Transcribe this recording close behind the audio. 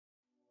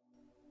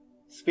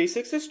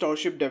SpaceX's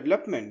Starship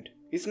development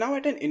is now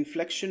at an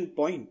inflection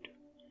point.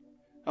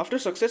 After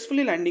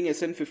successfully landing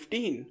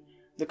SN15,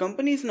 the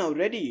company is now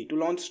ready to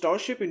launch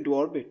Starship into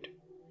orbit.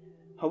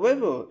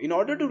 However, in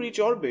order to reach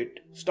orbit,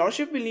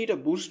 Starship will need a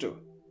booster.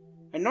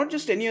 And not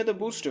just any other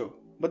booster,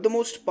 but the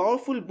most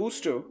powerful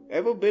booster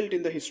ever built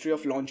in the history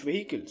of launch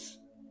vehicles.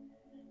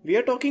 We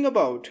are talking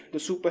about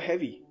the Super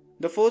Heavy,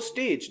 the first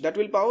stage that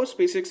will power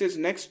SpaceX's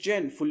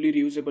next-gen fully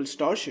reusable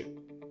Starship.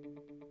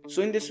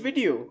 So in this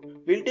video,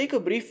 we'll take a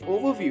brief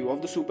overview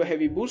of the Super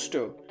Heavy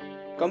booster,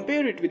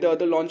 compare it with the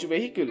other launch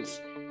vehicles,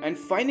 and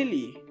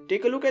finally,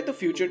 take a look at the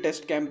future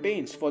test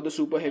campaigns for the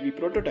Super Heavy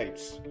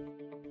prototypes.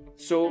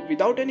 So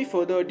without any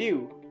further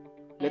ado,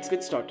 let's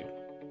get started.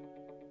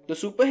 The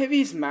Super Heavy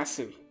is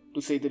massive,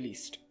 to say the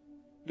least.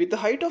 With the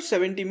height of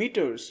 70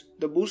 meters,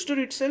 the booster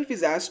itself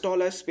is as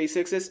tall as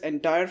SpaceX's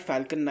entire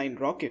Falcon 9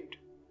 rocket.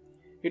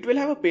 It will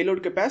have a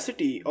payload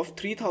capacity of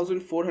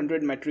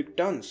 3,400 metric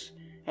tons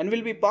and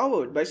will be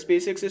powered by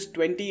SpaceX's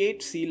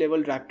 28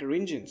 sea-level Raptor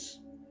engines.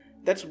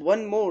 That's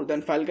one more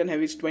than Falcon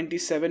Heavy's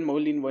 27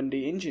 Merlin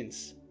one-day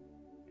engines.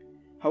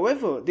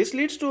 However, this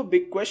leads to a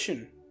big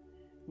question.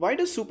 Why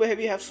does Super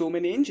Heavy have so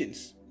many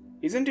engines?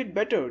 Isn't it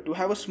better to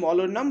have a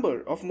smaller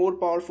number of more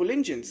powerful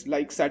engines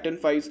like Saturn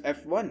V's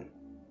F1?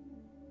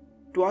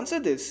 To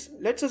answer this,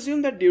 let's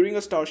assume that during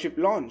a Starship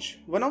launch,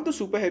 one of the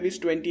Super Heavy's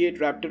 28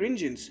 Raptor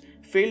engines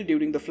failed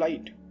during the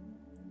flight.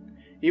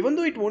 Even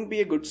though it won't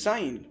be a good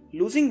sign,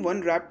 losing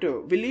one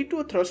Raptor will lead to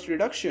a thrust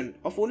reduction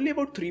of only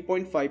about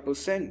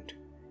 3.5%.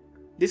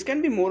 This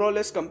can be more or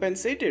less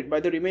compensated by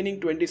the remaining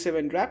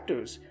 27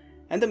 Raptors,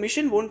 and the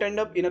mission won't end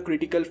up in a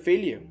critical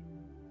failure.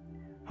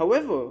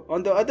 However,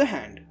 on the other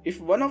hand, if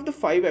one of the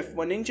 5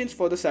 F1 engines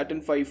for the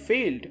Saturn V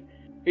failed,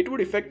 it would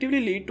effectively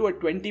lead to a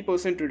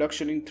 20%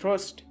 reduction in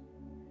thrust.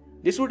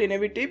 This would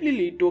inevitably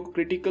lead to a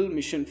critical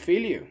mission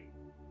failure.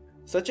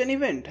 Such an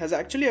event has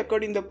actually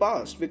occurred in the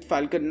past with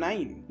Falcon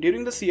 9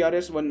 during the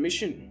CRS-1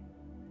 mission.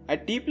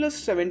 At T plus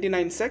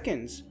 79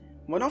 seconds,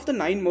 one of the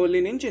 9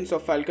 Merlin engines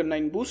of Falcon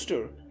 9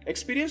 booster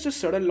experienced a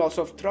sudden loss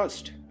of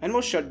thrust and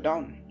was shut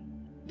down.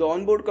 The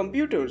onboard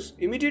computers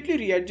immediately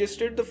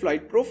readjusted the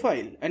flight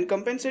profile and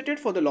compensated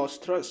for the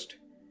lost thrust.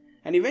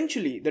 And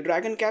eventually, the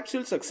Dragon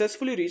capsule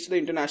successfully reached the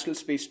International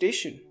Space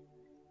Station.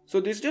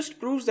 So this just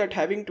proves that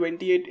having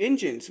 28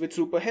 engines with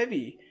Super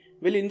Heavy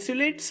will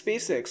insulate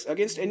SpaceX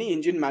against any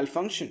engine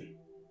malfunction.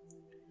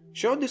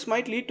 Sure, this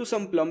might lead to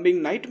some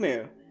plumbing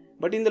nightmare,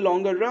 but in the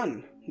longer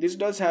run, this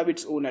does have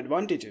its own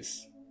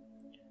advantages.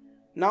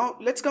 Now,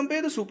 let's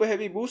compare the Super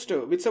Heavy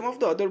booster with some of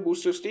the other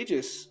booster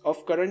stages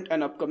of current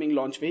and upcoming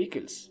launch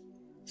vehicles.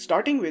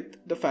 Starting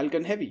with the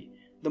Falcon Heavy,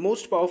 the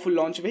most powerful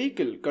launch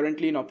vehicle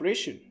currently in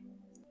operation.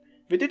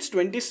 With its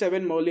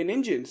 27 Merlin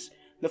engines,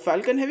 the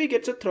Falcon Heavy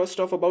gets a thrust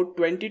of about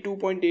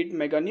 22.8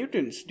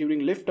 meganewtons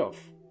during liftoff.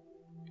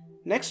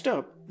 Next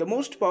up, the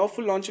most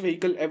powerful launch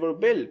vehicle ever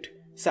built,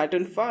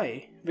 Saturn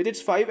V, with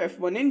its 5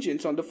 F1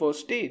 engines on the first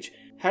stage,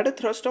 had a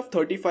thrust of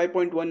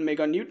 35.1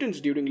 meganewtons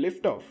during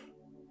liftoff.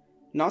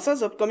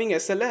 NASA's upcoming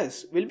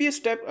SLS will be a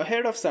step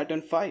ahead of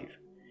Saturn V.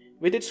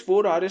 With its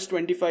 4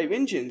 RS-25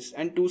 engines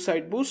and 2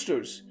 side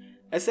boosters,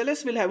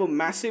 SLS will have a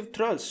massive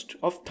thrust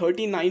of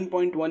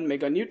 39.1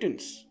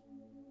 meganewtons.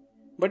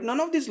 But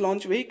none of these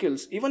launch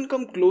vehicles even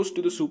come close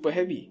to the Super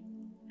Heavy.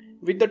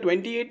 With the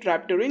 28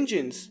 Raptor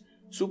engines,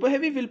 Super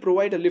Heavy will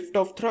provide a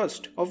liftoff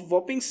thrust of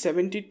whopping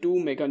 72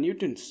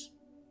 meganewtons.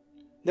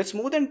 That's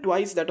more than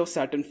twice that of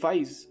Saturn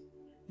V's.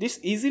 This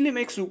easily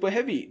makes Super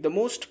Heavy the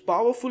most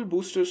powerful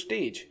booster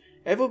stage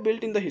ever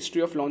built in the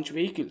history of launch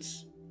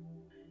vehicles.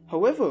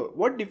 However,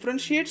 what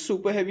differentiates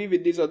Super Heavy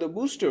with these other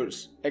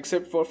boosters,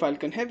 except for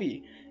Falcon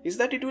Heavy, is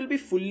that it will be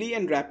fully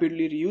and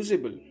rapidly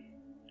reusable.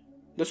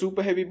 The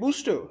Super Heavy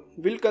booster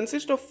will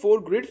consist of 4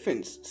 grid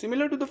fins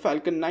similar to the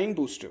Falcon 9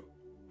 booster.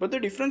 But the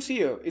difference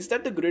here is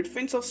that the grid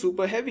fins of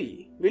Super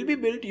Heavy will be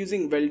built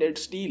using welded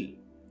steel,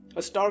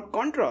 a stark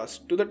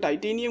contrast to the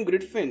titanium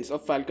grid fins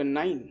of Falcon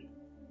 9.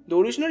 The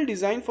original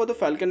design for the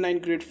Falcon 9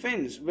 grid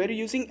fins were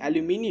using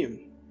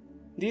aluminium.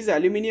 These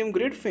aluminium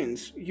grid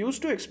fins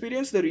used to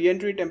experience the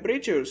re-entry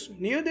temperatures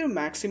near their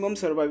maximum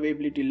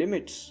survivability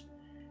limits.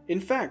 In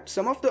fact,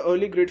 some of the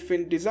early grid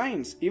fin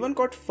designs even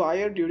caught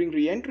fire during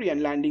re-entry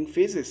and landing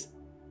phases.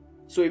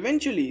 So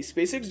eventually,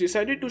 SpaceX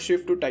decided to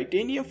shift to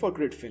titanium for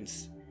grid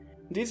fins.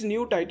 These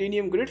new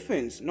titanium grid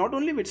fins not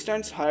only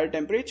withstand higher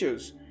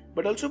temperatures,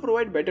 but also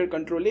provide better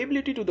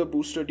controllability to the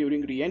booster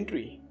during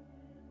re-entry.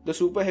 The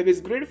Super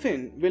Heavy's grid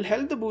fin will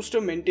help the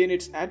booster maintain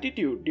its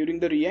attitude during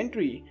the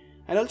re-entry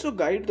and also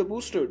guide the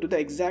booster to the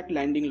exact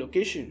landing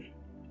location.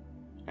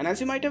 And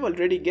as you might have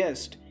already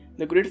guessed,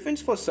 the grid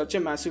fins for such a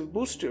massive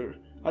booster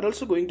are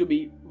also going to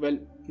be, well,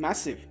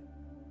 massive.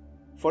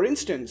 For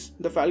instance,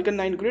 the Falcon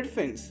 9 grid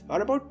fins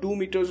are about 2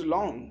 meters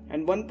long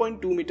and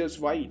 1.2 meters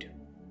wide.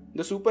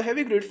 The Super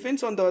Heavy grid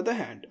fins, on the other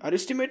hand, are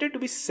estimated to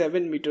be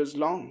 7 meters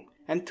long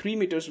and 3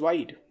 meters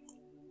wide.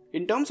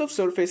 In terms of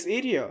surface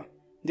area,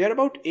 they are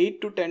about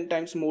 8 to 10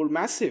 times more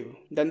massive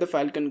than the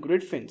Falcon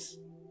grid fins.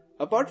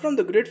 Apart from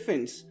the grid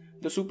fins,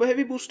 The Super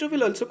Heavy booster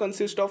will also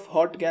consist of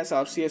hot gas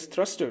RCS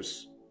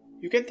thrusters.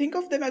 You can think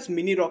of them as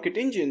mini rocket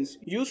engines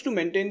used to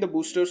maintain the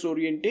booster's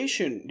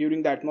orientation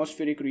during the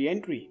atmospheric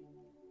re-entry.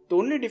 The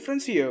only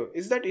difference here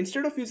is that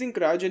instead of using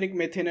cryogenic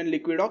methane and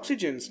liquid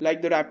oxygens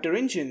like the Raptor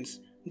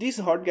engines, these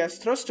hot gas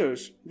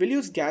thrusters will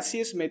use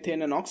gaseous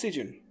methane and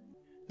oxygen.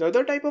 The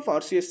other type of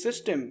RCS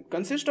system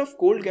consists of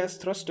cold gas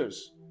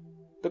thrusters.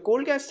 The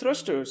cold gas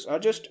thrusters are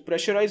just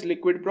pressurized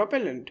liquid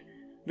propellant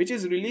which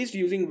is released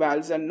using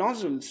valves and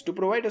nozzles to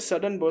provide a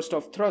sudden burst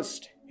of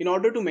thrust in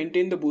order to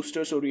maintain the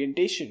booster's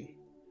orientation.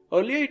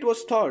 Earlier it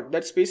was thought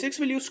that SpaceX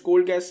will use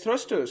cold gas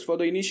thrusters for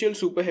the initial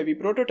Super Heavy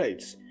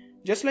prototypes,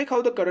 just like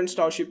how the current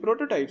Starship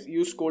prototypes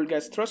use cold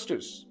gas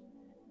thrusters.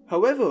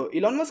 However,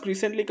 Elon Musk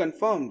recently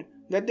confirmed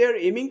that they are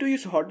aiming to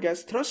use hot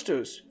gas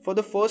thrusters for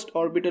the first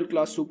orbital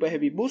class Super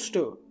Heavy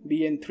booster,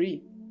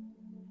 BN3.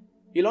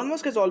 Elon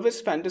Musk has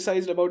always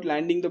fantasized about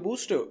landing the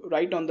booster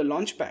right on the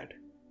launch pad.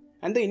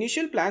 And the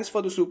initial plans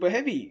for the Super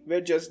Heavy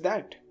were just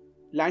that,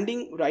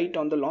 landing right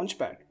on the launch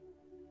pad.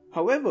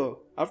 However,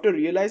 after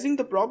realizing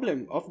the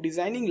problem of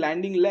designing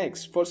landing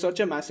legs for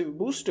such a massive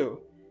booster,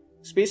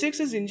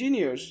 SpaceX's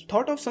engineers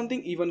thought of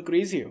something even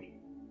crazier: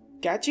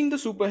 catching the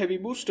Super Heavy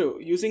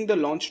booster using the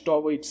launch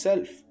tower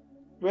itself.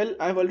 Well,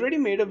 I've already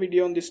made a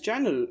video on this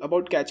channel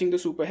about catching the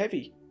Super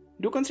Heavy.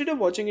 Do consider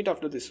watching it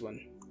after this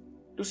one.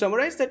 To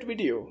summarize that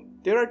video,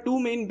 there are two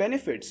main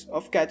benefits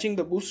of catching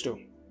the booster.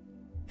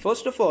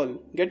 First of all,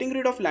 getting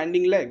rid of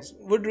landing legs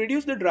would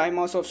reduce the dry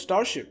mass of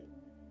Starship.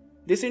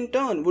 This in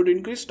turn would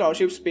increase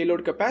Starship's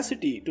payload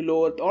capacity to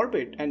low Earth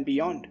orbit and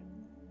beyond.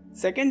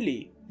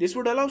 Secondly, this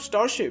would allow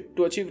Starship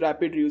to achieve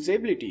rapid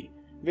reusability,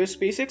 where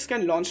SpaceX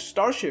can launch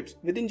Starships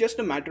within just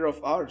a matter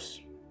of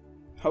hours.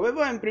 However,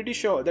 I am pretty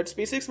sure that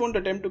SpaceX won't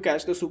attempt to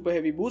catch the Super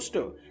Heavy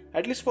booster,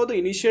 at least for the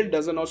initial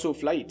dozen or so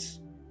flights.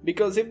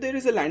 Because if there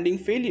is a landing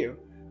failure,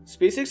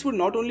 SpaceX would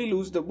not only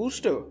lose the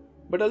booster,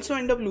 but also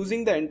end up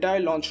losing the entire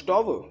launch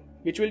tower,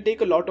 which will take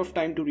a lot of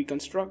time to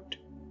reconstruct.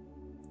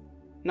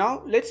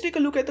 Now, let's take a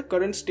look at the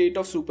current state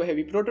of Super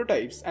Heavy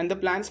prototypes and the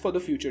plans for the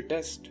future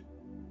test.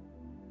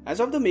 As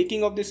of the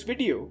making of this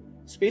video,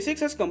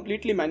 SpaceX has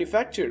completely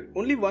manufactured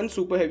only one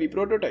Super Heavy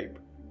prototype,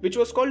 which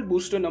was called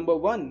Booster Number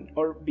 1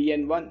 or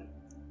BN1.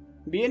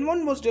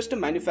 BN1 was just a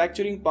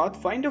manufacturing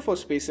pathfinder for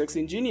SpaceX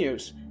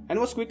engineers and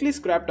was quickly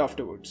scrapped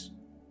afterwards.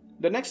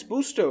 The next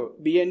booster,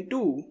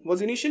 BN2,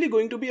 was initially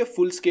going to be a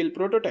full-scale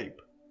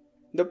prototype.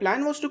 The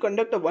plan was to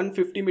conduct a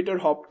 150-meter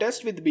hop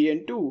test with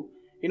BN2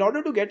 in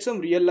order to get some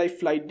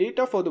real-life flight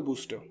data for the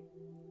booster.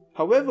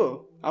 However,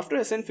 after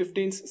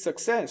SN15's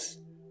success,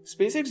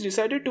 SpaceX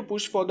decided to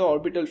push for the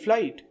orbital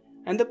flight,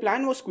 and the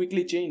plan was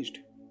quickly changed.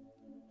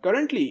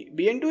 Currently,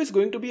 BN2 is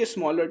going to be a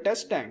smaller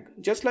test tank,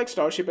 just like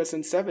Starship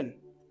SN7.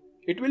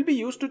 It will be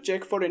used to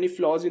check for any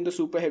flaws in the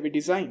Super Heavy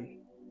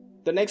design.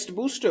 The next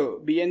booster,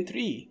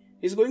 BN3,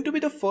 is going to be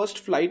the first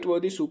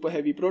flight-worthy Super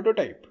Heavy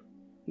prototype.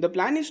 The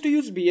plan is to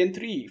use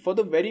BN3 for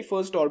the very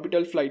first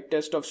orbital flight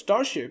test of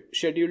Starship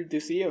scheduled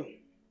this year.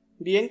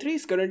 BN3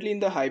 is currently in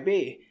the high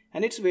bay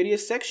and its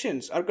various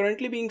sections are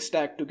currently being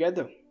stacked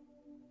together.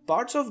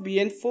 Parts of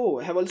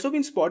BN4 have also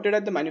been spotted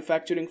at the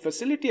manufacturing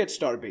facility at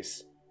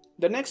Starbase.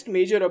 The next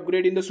major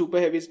upgrade in the Super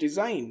Heavy's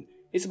design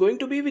is going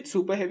to be with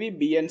Super Heavy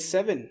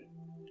BN7.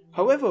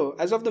 However,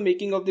 as of the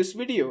making of this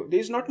video, there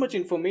is not much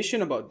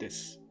information about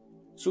this.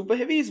 Super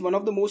Heavy is one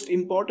of the most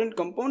important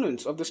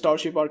components of the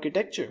Starship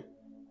architecture,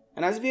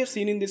 and as we have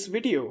seen in this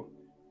video,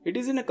 it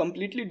is in a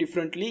completely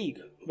different league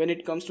when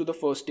it comes to the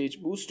first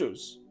stage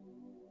boosters.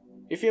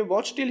 If you have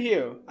watched till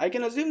here, I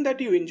can assume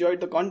that you enjoyed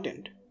the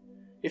content.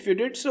 If you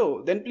did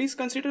so, then please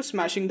consider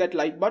smashing that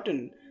like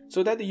button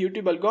so that the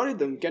YouTube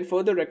algorithm can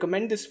further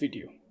recommend this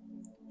video.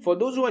 For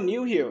those who are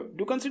new here,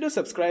 do consider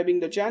subscribing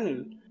the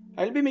channel.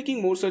 I'll be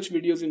making more such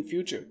videos in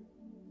future.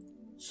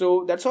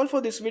 So that's all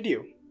for this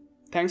video.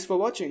 Thanks for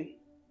watching.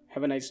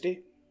 Have a nice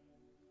day.